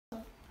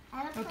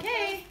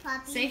Okay,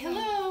 say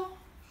hello.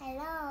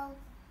 Hello.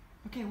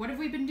 Okay, what have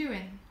we been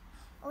doing?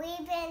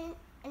 We've been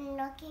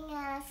looking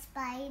at a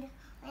spider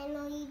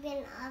and we've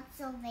been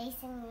observing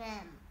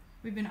them.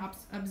 We've been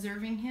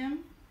observing him,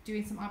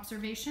 doing some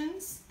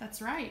observations.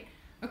 That's right.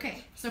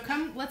 Okay, so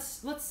come.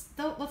 Let's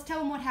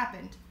tell him what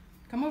happened.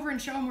 Come over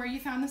and show him where you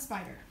found the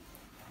spider.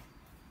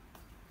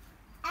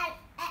 At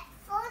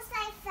first,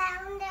 I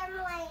found him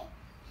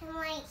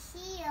right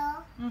here.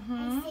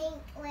 I think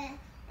where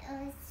it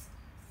was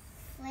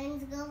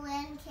friends go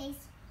in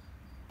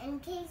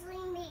case we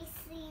may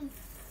see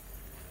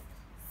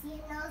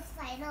no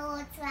spider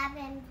or trap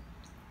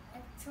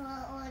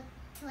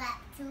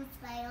two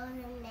spiders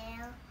in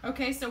there.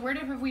 Okay, so where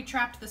have we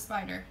trapped the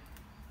spider?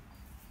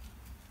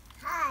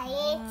 Hi,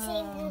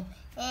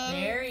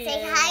 there he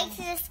say is. hi to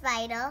the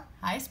spider.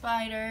 Hi,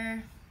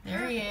 spider.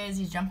 There he is.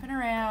 He's jumping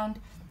around.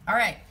 All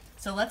right,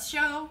 so let's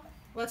show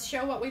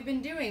what we've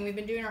been doing. We've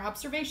been doing our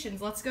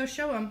observations. Let's go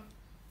show him.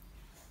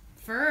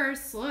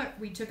 First, look,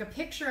 we took a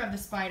picture of the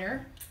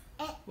spider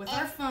with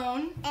our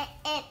phone.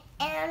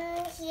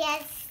 And he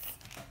has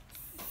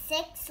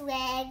 6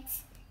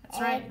 legs. That's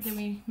right. Then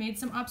we made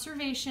some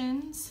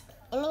observations.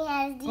 And he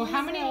has these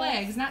how many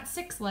legs? Not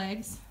 6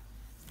 legs.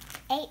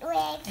 8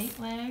 legs. 8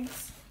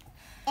 legs.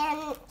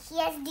 And he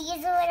has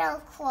these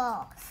little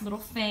claws. Little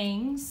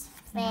fangs.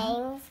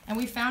 Fangs. And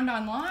we found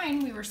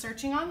online, we were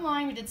searching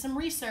online, we did some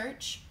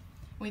research.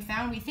 We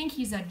think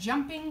he's a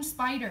jumping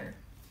spider.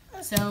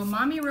 So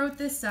Mommy wrote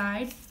this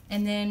side,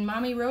 and then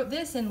Mommy wrote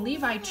this, and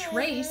Levi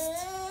traced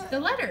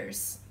the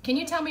letters. Can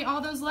you tell me all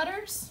those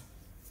letters?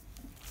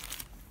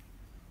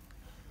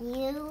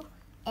 U,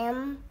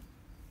 M,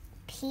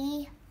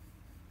 P,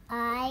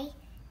 I,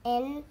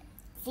 N,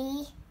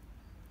 C,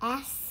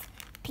 S,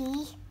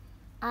 P,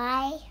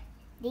 I,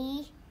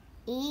 D,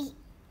 E,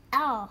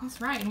 L.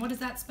 That's right. And what does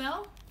that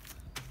spell?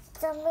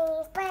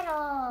 Jumping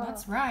spider.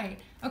 That's right.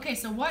 Okay,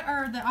 so what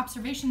are the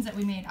observations that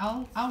we made?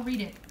 I'll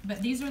read it,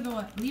 but these are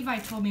what Levi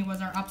told me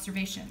was our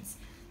observations.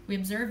 We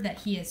observed that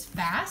he is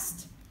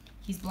fast,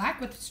 he's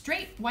black with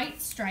straight white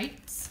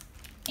stripes,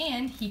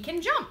 and he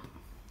can jump.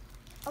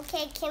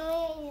 Okay, can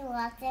we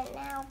look it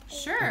now, please?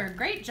 Sure,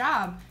 great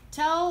job.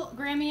 Tell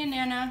Grammy and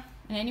Nana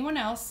and anyone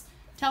else,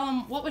 tell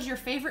them what was your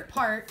favorite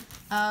part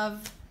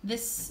of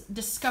this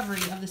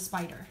discovery of the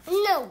spider.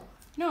 No.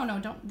 No,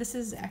 don't. This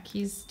is Zach.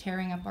 He's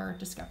tearing up our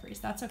discoveries.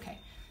 That's okay.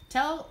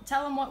 Tell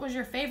him what was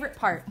your favorite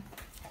part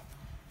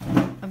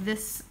of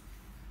this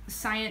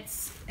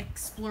science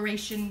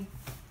exploration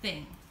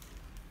thing.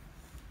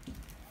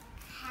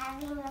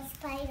 Having a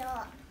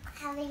spider,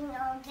 having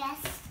our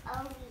guest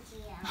over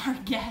here. Our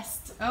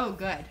guest. Oh,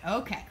 good.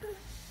 Okay.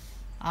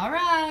 All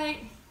right.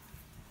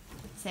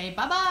 Say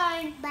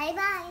bye-bye.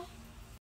 Bye-bye.